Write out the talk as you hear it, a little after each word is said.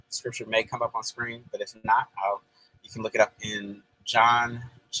scripture may come up on screen, but if not, you can look it up in John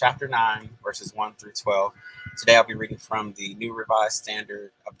chapter 9, verses 1 through 12. Today I'll be reading from the New Revised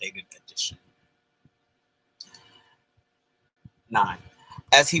Standard Updated Edition. 9.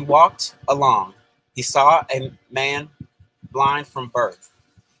 As he walked along, he saw a man blind from birth.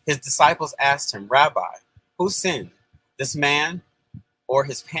 His disciples asked him, "Rabbi, who sinned, this man or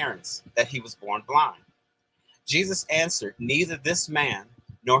his parents, that he was born blind?" Jesus answered, "Neither this man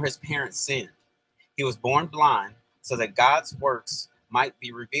nor his parents sinned. He was born blind so that God's works might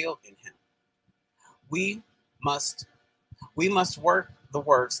be revealed in him. We must work the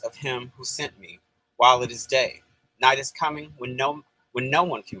works of him who sent me while it is day. Night is coming when no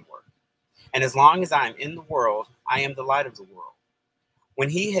one can work. And as long as I am in the world, I am the light of the world." When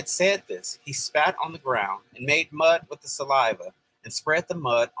he had said this, he spat on the ground and made mud with the saliva and spread the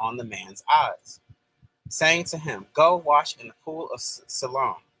mud on the man's eyes, saying to him, "Go wash in the pool of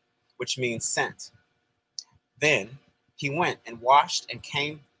Siloam," which means sent. Then he went and washed and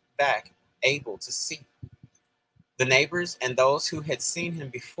came back able to see. The neighbors and those who had seen him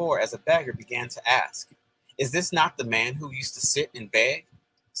before as a beggar began to ask, "Is this not the man who used to sit and beg?"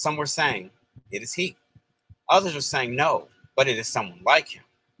 Some were saying, "It is he." Others were saying, "No, but it is someone like him."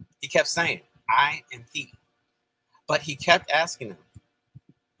 He kept saying, "I am he." But they kept asking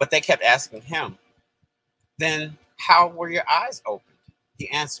him, "Then how were your eyes opened?" He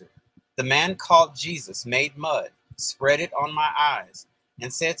answered, "The man called Jesus made mud, spread it on my eyes,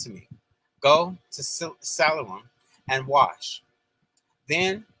 and said to me, 'Go to Siloam and wash.'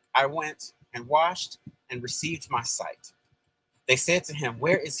 Then I went and washed and received my sight." They said to him,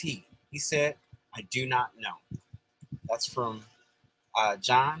 "Where is he?" He said, "I do not know." That's from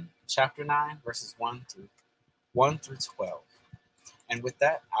John chapter 9, verses 1 through 12. And with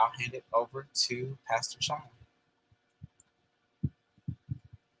that, I'll hand it over to Pastor Sean.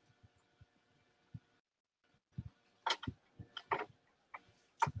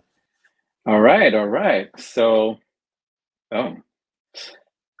 All right. So, good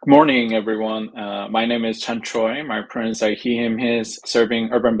morning, everyone. My name is Chan Choi. My pronouns are he, him, his,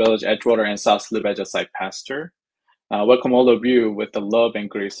 serving Urban Village, Edgewater, and South Loop as a site pastor. Welcome all of you with the love and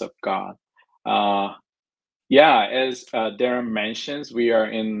grace of God. As Darren mentions, we are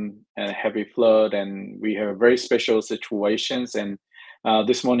in a heavy flood and we have very special situations. And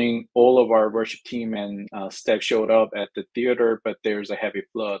this morning, all of our worship team and staff showed up at the theater, but there's a heavy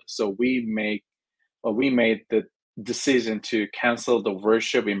flood. So we made the decision to cancel the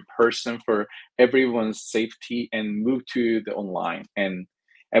worship in person for everyone's safety and move to the online. And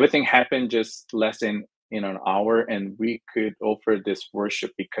everything happened just less than an hour, and we could offer this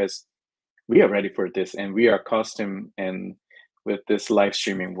worship because we are ready for this and we are accustomed and with this live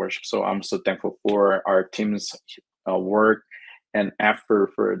streaming worship. So I'm so thankful for our team's work and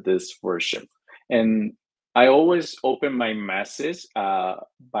effort for this worship. And I always open my message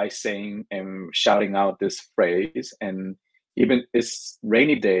by saying and shouting out this phrase, and even it's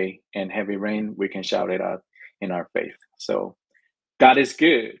rainy day and heavy rain, we can shout it out in our faith. So God is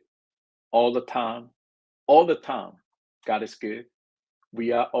good all the time. All the time, God is good.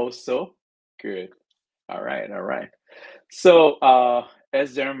 We are also good. All right. So,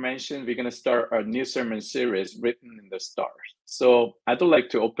 as Darren mentioned, we're going to start our new sermon series, Written in the Stars. So, I'd like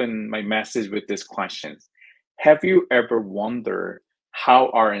to open my message with this question. Have you ever wondered how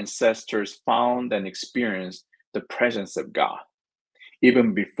our ancestors found and experienced the presence of God,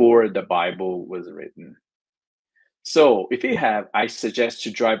 even before the Bible was written? So, if you have, I suggest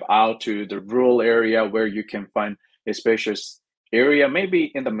to drive out to the rural area where you can find a spacious area, maybe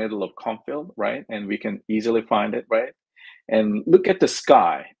in the middle of cornfield, right? And we can easily find it, right? And look at the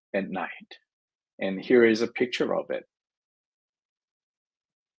sky at night. And here is a picture of it.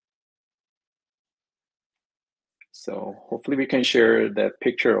 So hopefully we can share that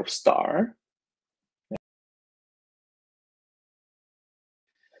picture of star.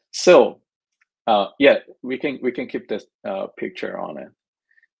 So we can keep this picture on it.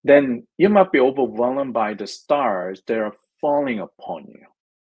 Then you might be overwhelmed by the stars that are falling upon you.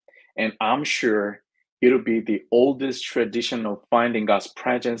 And I'm sure it'll be the oldest tradition of finding God's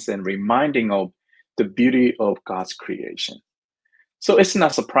presence and reminding of the beauty of God's creation. So it's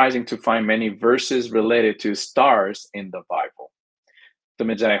not surprising to find many verses related to stars in the Bible. The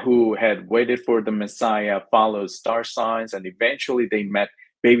Magi who had waited for the Messiah followed star signs, and eventually they met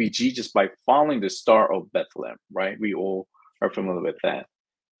baby Jesus by following the star of Bethlehem, right? We all are familiar with that.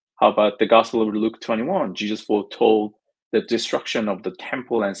 How about the Gospel of Luke 21? Jesus foretold the destruction of the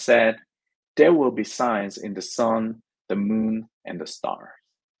temple and said, "There will be signs in the sun, the moon, and the stars."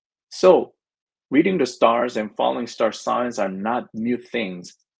 So, reading the stars and following star signs are not new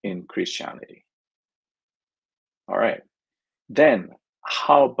things in Christianity. All right. Then,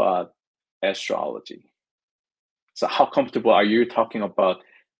 how about astrology? So, how comfortable are you talking about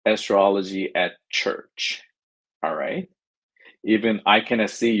astrology at church? All right. Even I cannot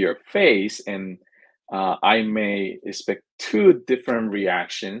see your face, and I may expect two different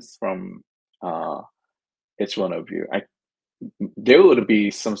reactions from uh, each one of you. There would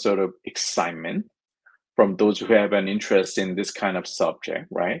be some sort of excitement from those who have an interest in this kind of subject,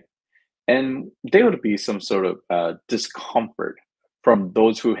 right? And there would be some sort of discomfort from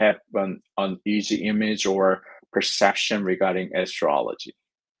those who have an uneasy image or perception regarding astrology.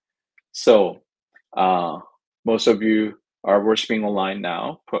 So, uh, most of you are worshiping online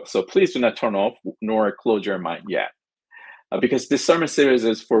now, so please do not turn off nor close your mind yet, because this sermon series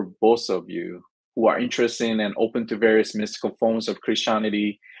is for both of you who are interested in and open to various mystical forms of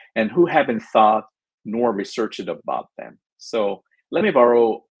Christianity and who haven't thought nor researched about them. So let me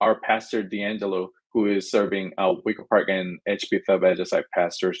borrow our pastor D'Angelo, who is serving Wicker Park and HB Bethesda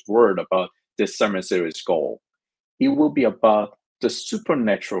pastor's word about this sermon series goal. It will be about the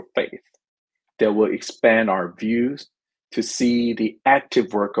supernatural faith that will expand our views to see the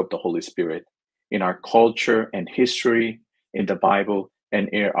active work of the Holy Spirit in our culture and history, in the Bible, and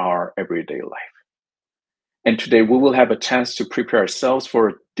in our everyday life. And today we will have a chance to prepare ourselves for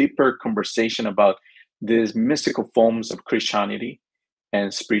a deeper conversation about these mystical forms of Christianity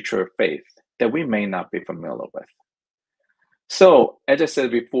and spiritual faith that we may not be familiar with. So, as I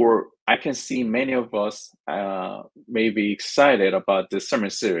said before, I can see many of us may be excited about this sermon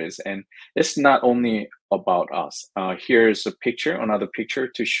series, and it's not only about us. Here's a picture, another picture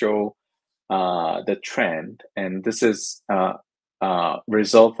to show the trend, and this is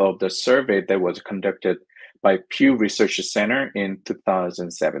result of the survey that was conducted by Pew Research Center in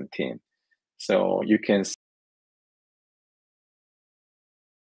 2017. So you can see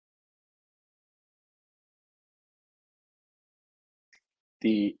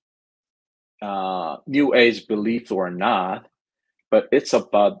the New Age belief or not, but it's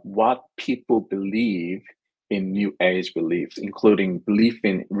about what people believe in New Age beliefs, including belief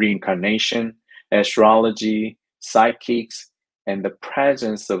in reincarnation, astrology, psychics, and the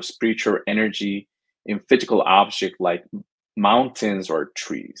presence of spiritual energy in physical objects like mountains or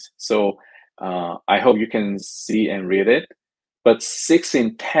trees. So I hope you can see and read it. But 6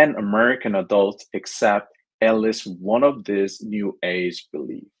 in 10 American adults accept at least one of these New Age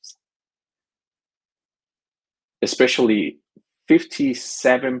beliefs, especially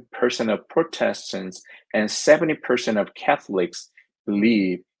 57% of Protestants and 70% of Catholics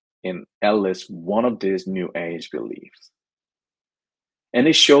believe in at least one of these New Age beliefs. And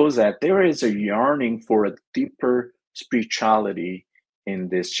it shows that there is a yearning for a deeper spirituality in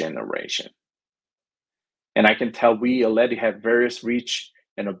this generation. And I can tell we already have various rich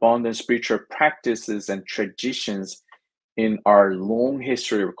and abundant spiritual practices and traditions in our long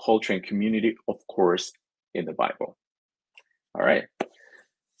history of culture and community, of course, in the Bible. All right.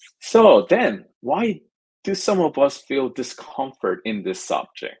 So then, why do some of us feel discomfort in this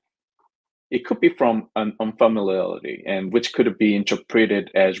subject? It could be from an unfamiliarity, and which could be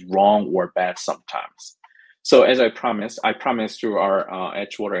interpreted as wrong or bad sometimes. So, as I promised to our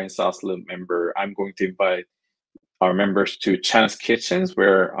Edgewater and South Loop member, I'm going to invite our members to Chan's Kitchens,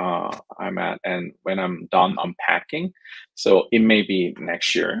 where I'm at, and when I'm done unpacking. So it may be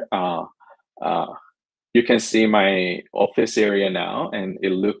next year. You can see my office area now, and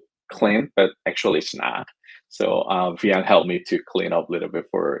it looks clean, but actually it's not. So Vian helped me to clean up a little bit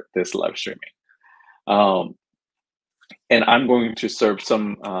for this live streaming. And I'm going to serve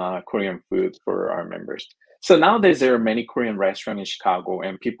some Korean food for our members. So nowadays there are many Korean restaurants in Chicago,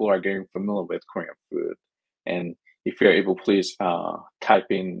 and people are getting familiar with Korean food. And if you're able, please type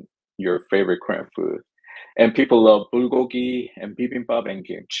in your favorite Korean food. And people love bulgogi and bibimbap and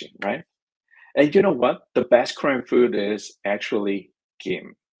kimchi, right? And you know what? The best Korean food is actually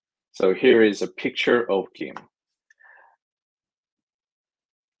gim. So here is a picture of gim.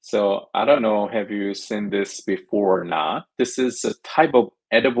 So I don't know, have you seen this before or not? This is a type of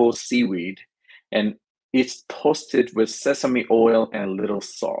edible seaweed, and it's toasted with sesame oil and little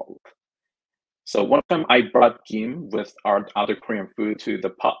salt. So one time I brought gim with our other Korean food to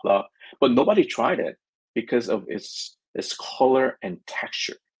the potluck, but nobody tried it because of its color and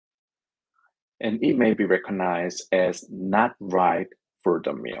texture. And it may be recognized as not right for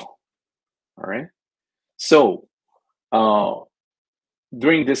the meal. All right. So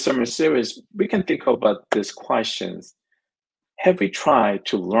during this sermon series, we can think about these questions. Have we tried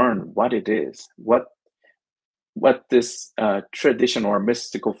to learn what it is, what this tradition or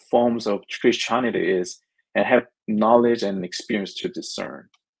mystical forms of Christianity is, and have knowledge and experience to discern?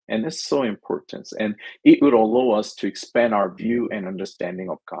 And it's so important. And it would allow us to expand our view and understanding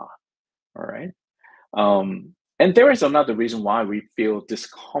of God. All right. And there is another reason why we feel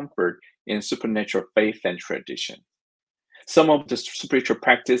discomfort in supernatural faith and tradition. Some of the spiritual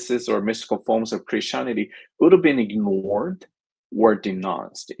practices or mystical forms of Christianity would have been ignored or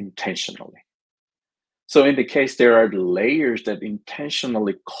denounced intentionally. So in the case, there are layers that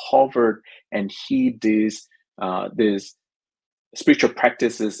intentionally covered and hid these spiritual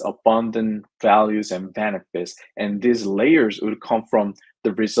practices, abundant values and benefits. And these layers would come from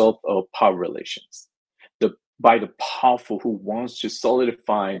the result of power relations. By the powerful who wants to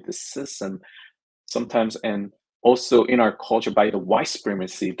solidify the system sometimes, and also in our culture by the white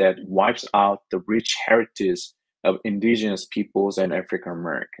supremacy that wipes out the rich heritage of indigenous peoples and African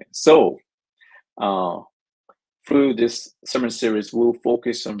Americans. So through this sermon series, we'll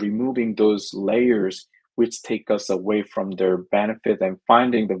focus on removing those layers which take us away from their benefit and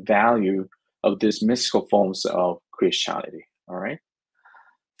finding the value of these mystical forms of Christianity. All right.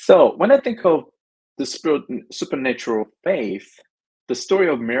 So when I think of the supernatural faith, the story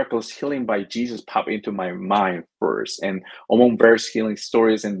of miracles healing by Jesus pop into my mind first. And among various healing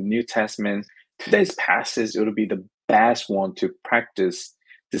stories in the New Testament, today's passage would be the best one to practice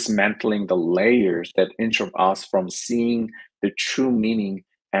dismantling the layers that interrupt us from seeing the true meaning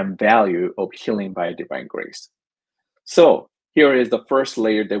and value of healing by divine grace. So here is the first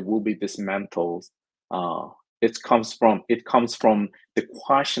layer that will be dismantled. It comes from the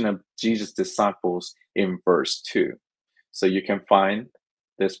question of Jesus' disciples in verse 2. So you can find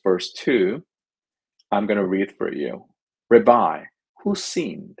this verse 2. I'm going to read for you. Rabbi, who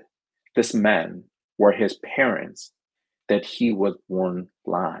sinned, this man or his parents, that he was born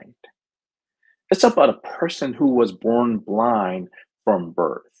blind? It's about a person who was born blind from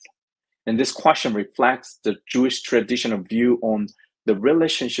birth. And this question reflects the Jewish traditional view on the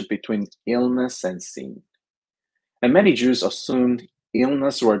relationship between illness and sin. And many Jews assumed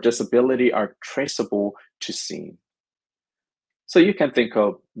illness or disability are traceable to sin. So you can think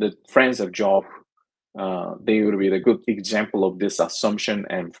of the friends of Job. They would be the good example of this assumption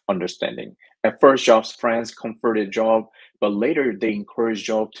and understanding. At first, Job's friends comforted Job, but later they encouraged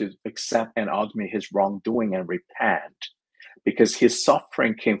Job to accept and admit his wrongdoing and repent, because his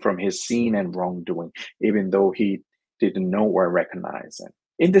suffering came from his sin and wrongdoing, even though he didn't know or recognize it.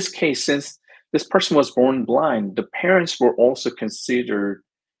 In this case, since this person was born blind, the parents were also considered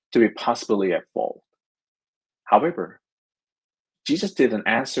to be possibly at fault. However, Jesus didn't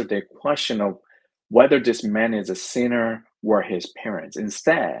answer the question of whether this man is a sinner or his parents.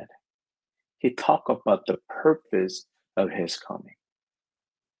 Instead, he talked about the purpose of his coming.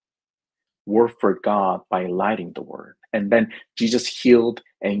 Word for God by lighting the word. And then Jesus healed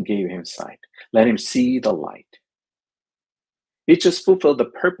and gave him sight. Let him see the light. It just fulfilled the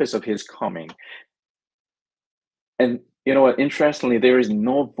purpose of his coming. And you know what? Interestingly, there is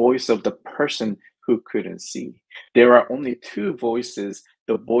no voice of the person who couldn't see. There are only two voices: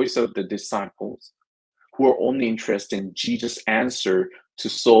 the voice of the disciples, who are only interested in Jesus' answer to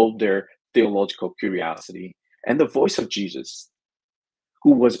solve their theological curiosity, and the voice of Jesus,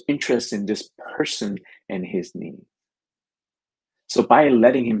 who was interested in this person and his need. So by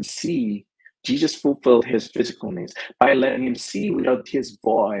letting him see, Jesus fulfilled his physical needs. By letting him see without his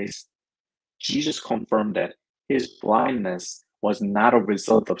voice, Jesus confirmed that his blindness was not a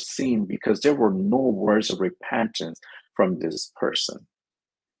result of sin, because there were no words of repentance from this person,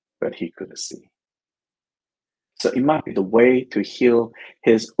 but he could see. So it might be the way to heal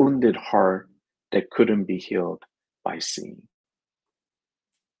his wounded heart that couldn't be healed by sin.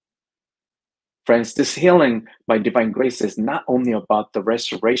 Friends, this healing by divine grace is not only about the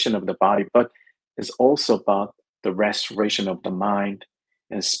restoration of the body, but is also about the restoration of the mind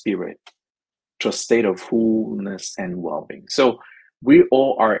and spirit to a state of wholeness and well-being. So we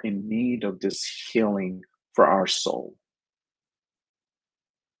all are in need of this healing for our soul.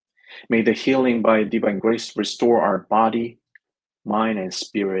 May the healing by divine grace restore our body, mind, and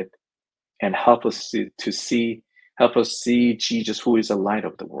spirit, and help us see Jesus, who is the light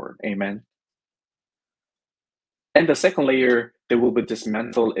of the world. Amen. And the second layer that will be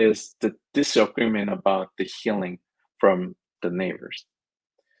dismantled is the disagreement about the healing from the neighbors.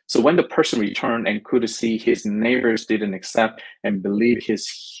 So when the person returned and could see, his neighbors didn't accept and believe his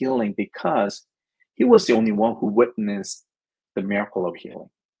healing because he was the only one who witnessed the miracle of healing.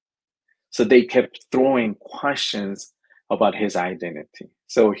 So they kept throwing questions about his identity.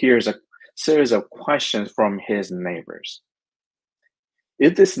 So here's a series of questions from his neighbors.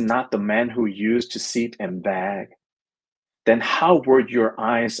 Is this not the man who used to sit and beg? Then how were your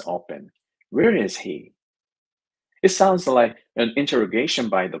eyes open? Where is he? It sounds like an interrogation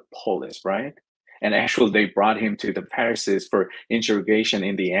by the police, right? And actually, they brought him to the Pharisees for interrogation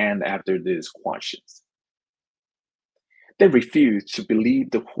in the end after these questions. They refused to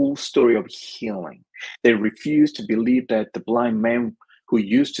believe the whole story of healing. They refused to believe that the blind man who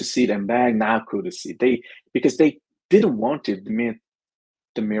used to see and beg now could see. Because they didn't want to admit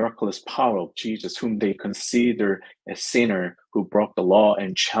the miraculous power of Jesus, whom they consider a sinner who broke the law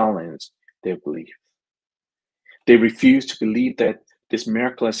and challenged their belief. They refused to believe that this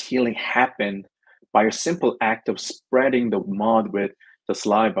miraculous healing happened by a simple act of spreading the mud with the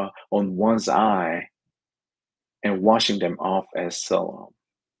saliva on one's eye and washing them off as solemn.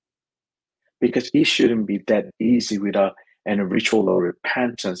 Because it shouldn't be that easy without any ritual or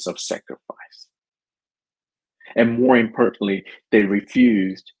repentance of sacrifice. And more importantly, they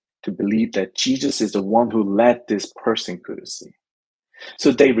refused to believe that Jesus is the one who led this person could see.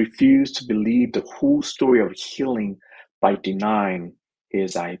 So they refused to believe the whole story of healing by denying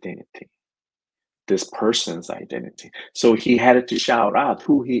his identity, this person's identity. So he had to shout out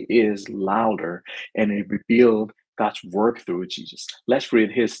who he is louder, and it revealed God's work through Jesus. Let's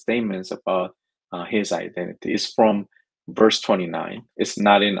read his statements about his identity. It's from verse 29. It's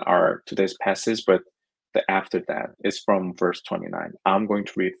not in our today's passage, but after that is from verse 29. I'm going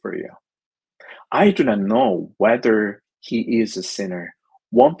to read for you. I do not know whether he is a sinner.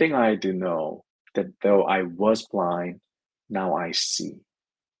 One thing I do know, that though I was blind, now I see.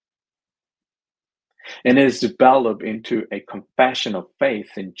 And it is developed into a confession of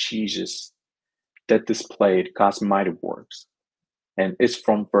faith in Jesus that displayed God's mighty works. And it's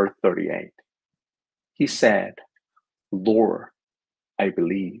from verse 38. He said, Lord, I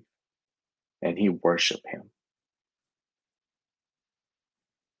believe. And he worshiped him.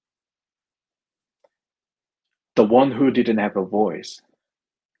 The one who didn't have a voice,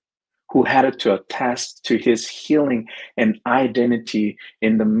 who had to attest to his healing and identity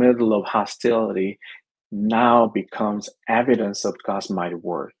in the middle of hostility, now becomes evidence of God's mighty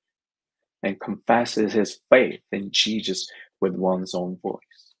work and confesses his faith in Jesus with one's own voice.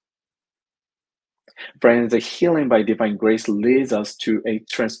 Friends, the healing by divine grace leads us to a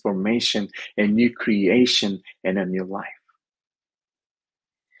transformation, a new creation, and a new life.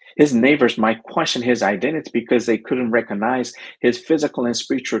 His neighbors might question his identity because they couldn't recognize his physical and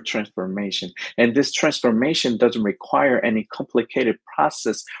spiritual transformation. And this transformation doesn't require any complicated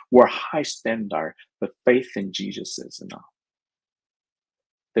process or high standard, but faith in Jesus is enough.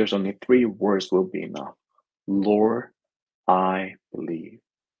 There's only 3 words will be enough. Lord, I believe.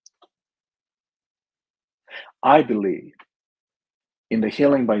 I believe in the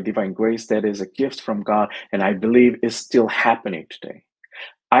healing by divine grace that is a gift from God, and I believe it's still happening today.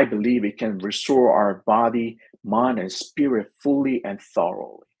 I believe it can restore our body, mind, and spirit fully and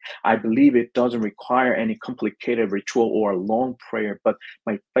thoroughly. I believe it doesn't require any complicated ritual or a long prayer, but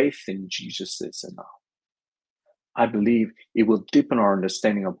my faith in Jesus is enough. I believe it will deepen our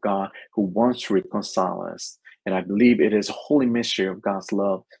understanding of God who wants to reconcile us. And I believe it is a holy mystery of God's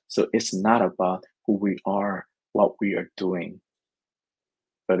love. So it's not about who we are, what we are doing,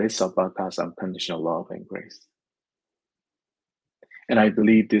 but it's about God's unconditional love and grace. And I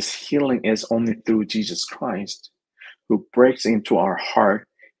believe this healing is only through Jesus Christ, who breaks into our heart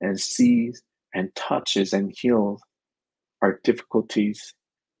and sees and touches and heals our difficulties,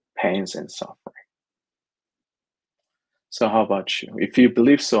 pains, and suffering. So how about you? If you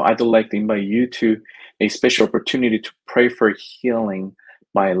believe so, I'd like to invite you to a special opportunity to pray for healing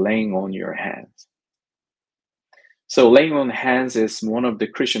by laying on your hands. So laying on hands is one of the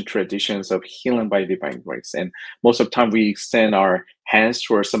Christian traditions of healing by divine grace. And most of the time we extend our hands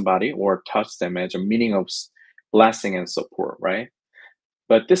towards somebody or touch them as a meaning of blessing and support, right?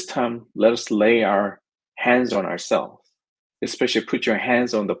 But this time, let us lay our hands on ourselves, especially put your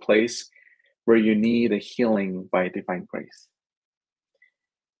hands on the place where you need a healing by divine grace.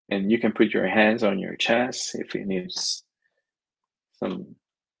 And you can put your hands on your chest if it needs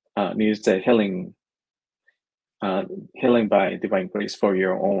a healing by divine grace for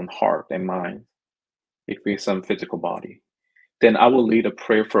your own heart and mind, if it's some physical body. Then I will lead a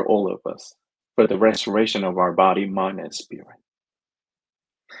prayer for all of us for the restoration of our body, mind, and spirit.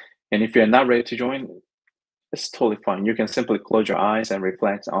 And if you're not ready to join, it's totally fine. You can simply close your eyes and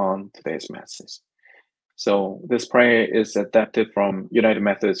reflect on today's message. So this prayer is adapted from United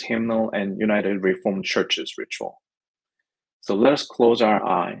Methodist Hymnal and United Reformed Church's ritual. So let us close our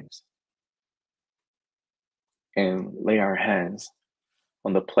eyes and lay our hands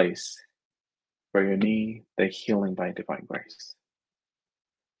on the place where you need the healing by divine grace.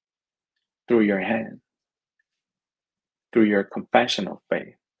 Through your hand, through your confession of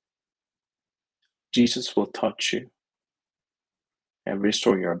faith, Jesus will touch you and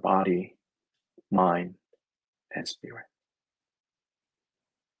restore your body, mind, and spirit.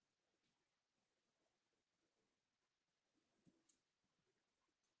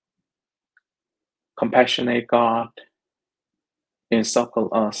 Compassionate God, encircle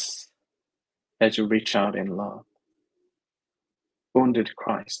us as you reach out in love. Wounded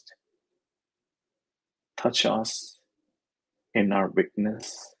Christ, touch us in our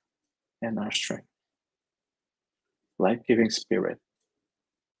weakness and our strength. Life-giving Spirit,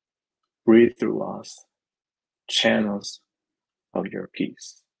 breathe through us, channels of your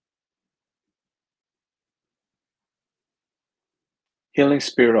peace. Healing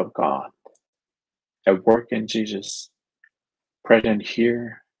Spirit of God, at work in Jesus, present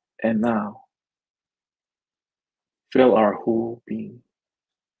here and now. Fill our whole being.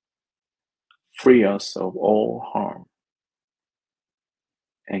 Free us of all harm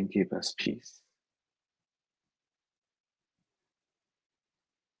and give us peace.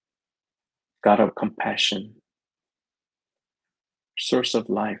 God of compassion, source of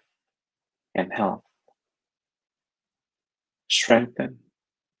life and health, strengthen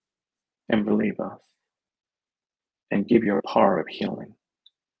and relieve us and give your power of healing.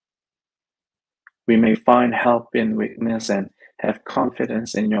 We may find help in weakness and have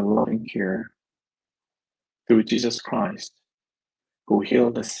confidence in your loving care through Jesus Christ, who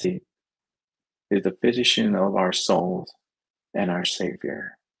healed the sick, is the physician of our souls and our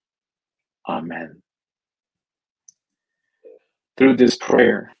Savior. Amen. Through this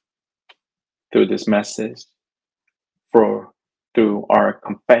prayer, through this message, through our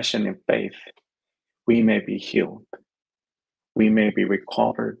confession in faith, we may be healed, we may be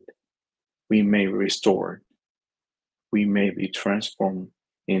recovered, we may be restored, we may be transformed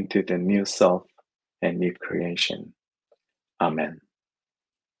into the new self and new creation. Amen.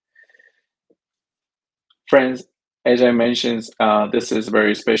 Friends, as I mentioned, this is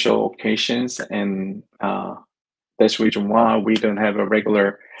very special occasions, and that's the reason why we don't have a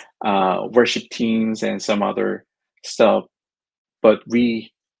regular worship teams and some other stuff, but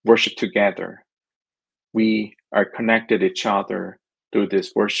we worship together. We are connected to each other through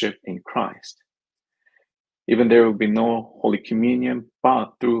this worship in Christ. Even there will be no Holy Communion,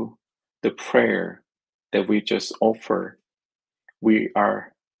 but through the prayer that we just offer, we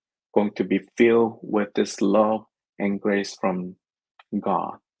are going to be filled with this love and grace from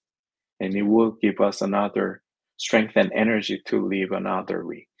God. And it will give us another strength and energy to live another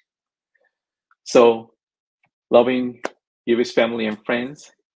week. So, loving Evis family and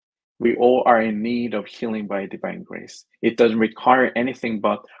friends, we all are in need of healing by divine grace. It doesn't require anything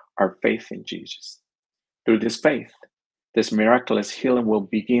but our faith in Jesus. Through this faith, this miraculous healing will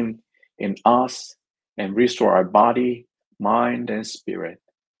begin in us and restore our body, mind, and spirit,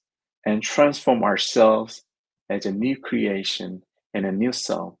 and transform ourselves as a new creation and a new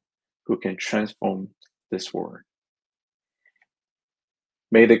self who can transform this world.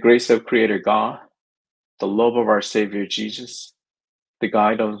 May the grace of Creator God, the love of our Savior Jesus, the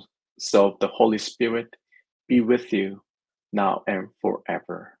guidance of the Holy Spirit be with you now and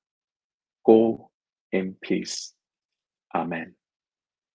forever. Go in peace. Amen.